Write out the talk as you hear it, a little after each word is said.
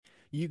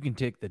You can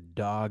take the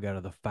dog out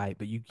of the fight,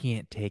 but you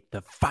can't take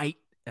the fight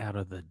out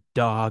of the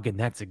dog. And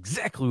that's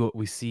exactly what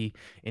we see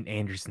in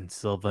Anderson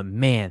Silva.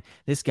 Man,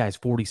 this guy's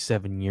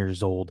 47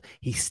 years old.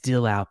 He's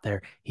still out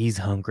there. He's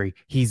hungry.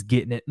 He's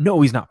getting it.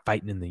 No, he's not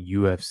fighting in the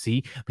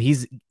UFC, but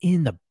he's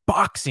in the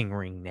boxing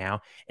ring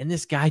now. And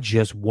this guy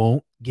just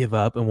won't give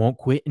up and won't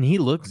quit. And he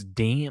looks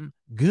damn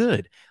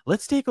good.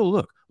 Let's take a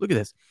look. Look at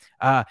this.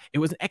 It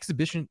was an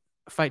exhibition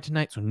fight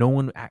tonight, so no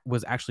one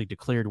was actually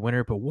declared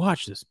winner. But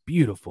watch this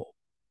beautiful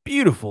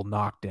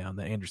knockdown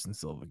that Anderson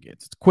Silva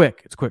gets. It's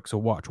quick. So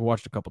watch. We'll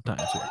watch it a couple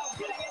times here.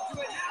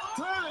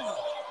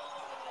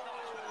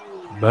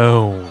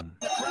 Boom.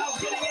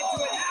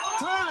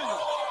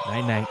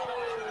 Night.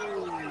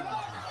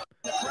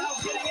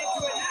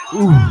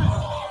 Ooh.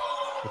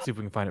 Let's see if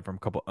we can find it from a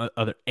couple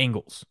other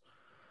angles.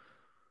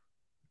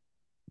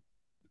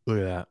 Look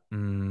at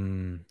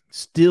that.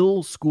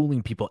 Still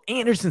schooling people.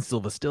 Anderson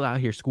Silva still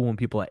out here schooling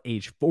people at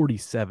age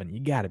 47.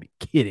 You got to be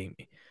kidding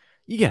me.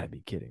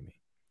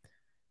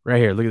 Right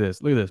here. Look at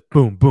this.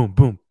 Boom, boom,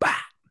 boom. Bah!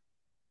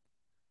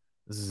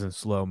 This is in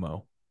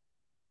slow-mo.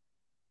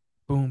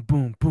 Boom,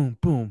 boom, boom,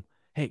 boom.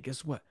 Hey,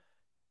 guess what?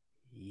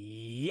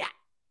 Yeah.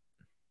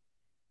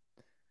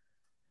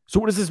 So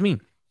what does this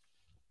mean?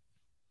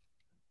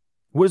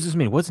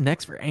 What's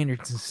next for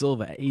Anderson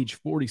Silva at age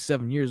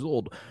 47 years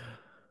old?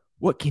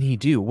 What can he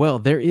do? Well,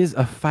 there is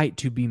a fight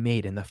to be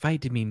made, and the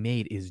fight to be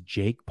made is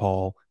Jake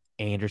Paul,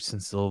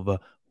 Anderson Silva.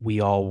 We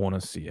all want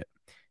to see it.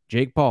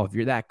 Jake Paul, if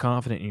you're that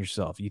confident in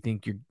yourself, you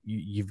think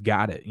you've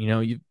got it. You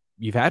know,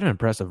 you've had an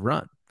impressive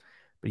run.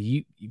 But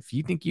if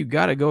you think you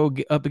got to go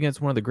up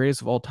against one of the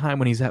greatest of all time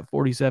when he's at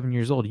 47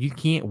 years old, you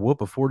can't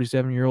whoop a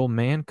 47-year-old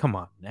man. Come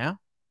on now.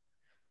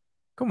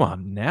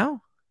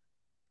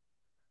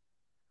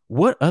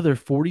 What other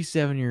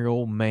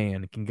 47-year-old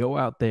man can go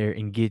out there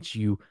and get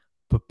you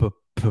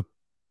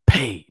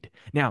paid?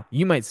 Now,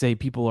 you might say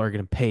people are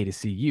going to pay to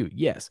see you.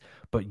 Yes,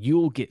 but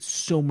you'll get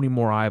so many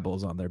more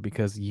eyeballs on there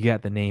because you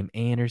got the name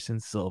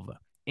Anderson Silva.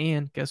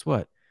 And guess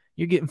what?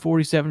 You're getting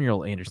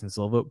 47-year-old Anderson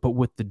Silva, but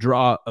with the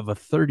draw of a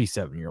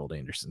 37-year-old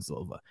Anderson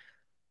Silva.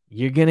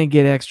 You're going to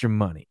get extra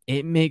money.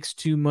 It makes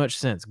too much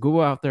sense.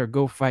 Go out there,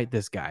 go fight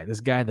this guy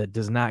that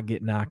does not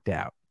get knocked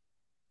out.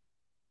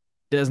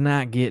 This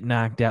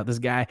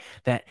guy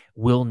that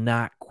will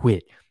not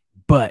quit.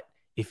 But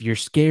if you're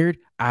scared,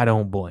 I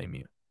don't blame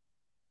you.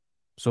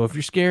 So if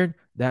you're scared,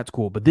 that's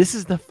cool. But this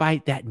is the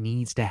fight that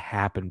needs to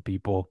happen,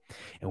 people.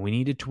 And we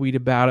need to tweet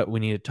about it. We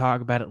need to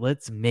talk about it.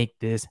 Let's make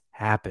this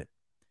happen.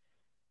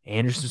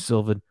 Anderson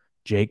Silva,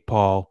 Jake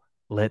Paul,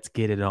 let's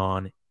get it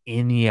on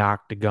in the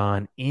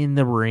octagon, in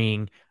the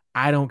ring.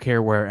 I don't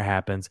care where it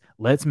happens.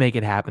 Let's make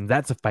it happen.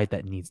 That's a fight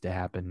that needs to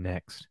happen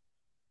next.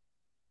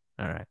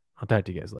 All right. I'll talk to you guys later.